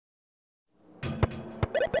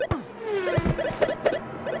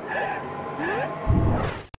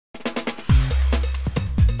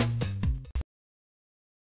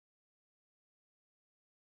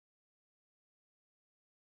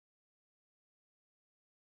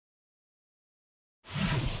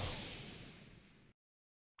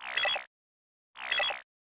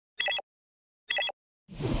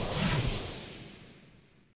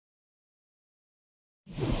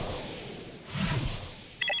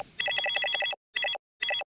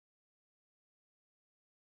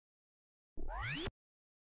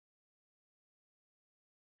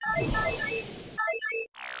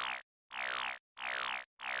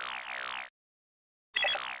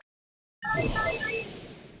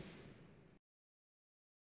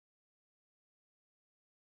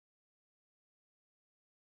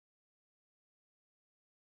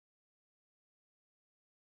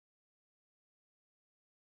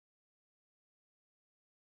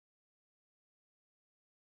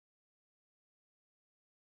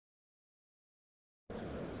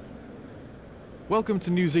Welcome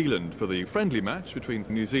to New Zealand for the friendly match between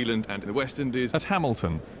New Zealand and the West Indies at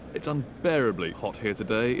Hamilton. It's unbearably hot here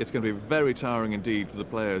today. It's going to be very tiring indeed for the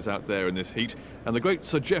players out there in this heat. And the great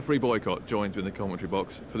Sir Geoffrey Boycott joins me in the commentary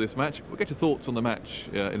box for this match. We'll get your thoughts on the match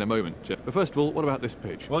in a moment, Jeff. But first of all, what about this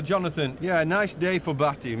pitch? Well, Jonathan, yeah, nice day for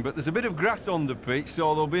batting, but there's a bit of grass on the pitch,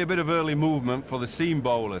 so there'll be a bit of early movement for the seam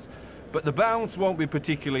bowlers. But the bounce won't be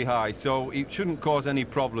particularly high, so it shouldn't cause any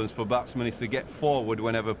problems for batsmen if they get forward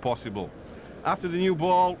whenever possible. After the new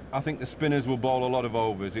ball, I think the spinners will bowl a lot of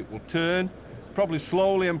overs. It will turn, probably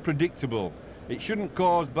slowly and predictable. It shouldn't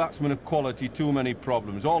cause batsmen of quality too many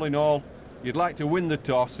problems. All in all, you'd like to win the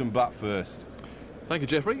toss and bat first. Thank you,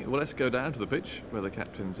 Geoffrey. Well, let's go down to the pitch where the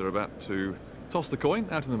captains are about to toss the coin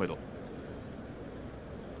out in the middle.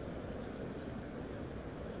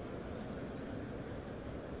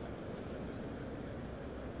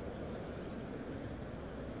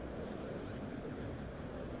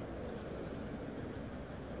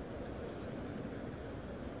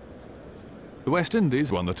 The West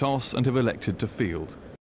Indies won the toss and have elected to field.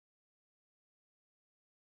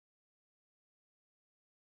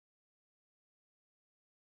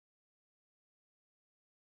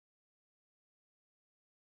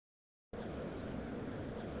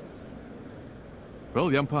 Well,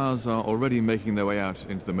 the umpires are already making their way out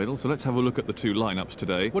into the middle, so let's have a look at the two lineups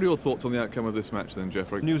today. What are your thoughts on the outcome of this match then,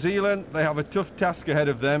 Geoffrey? New Zealand, they have a tough task ahead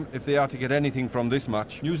of them if they are to get anything from this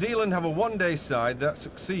match. New Zealand have a one-day side that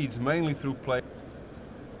succeeds mainly through play.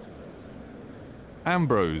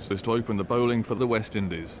 Ambrose is to open the bowling for the West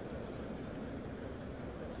Indies.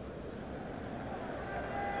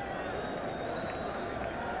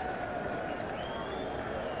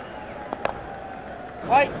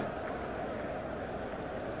 Right.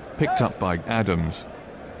 Picked up by Adams.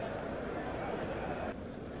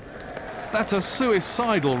 That's a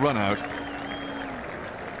suicidal run out.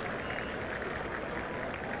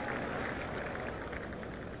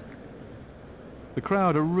 The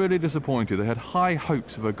crowd are really disappointed. They had high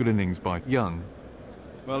hopes of a good innings by Young.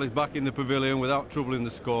 Well, he's back in the pavilion without troubling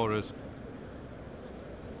the scorers.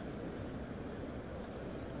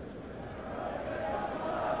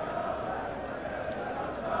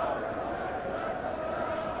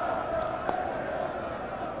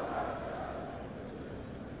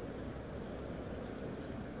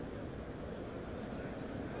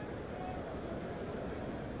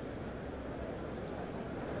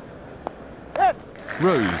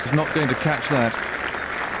 Rose is not going to catch that.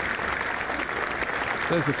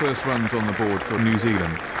 There's the first runs on the board for New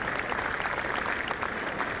Zealand.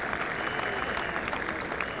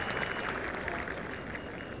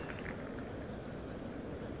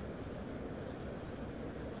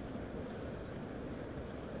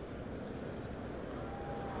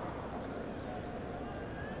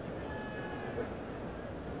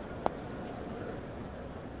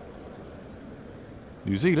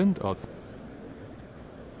 New Zealand are...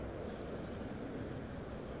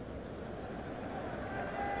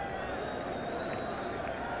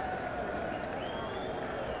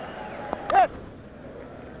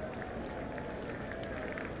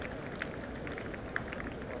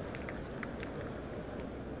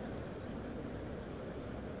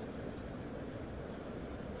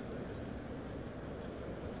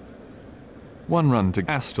 One run to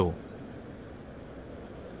Astle.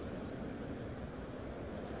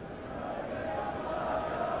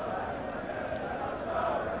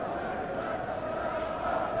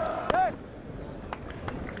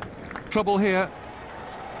 Trouble here.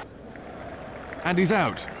 And he's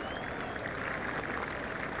out.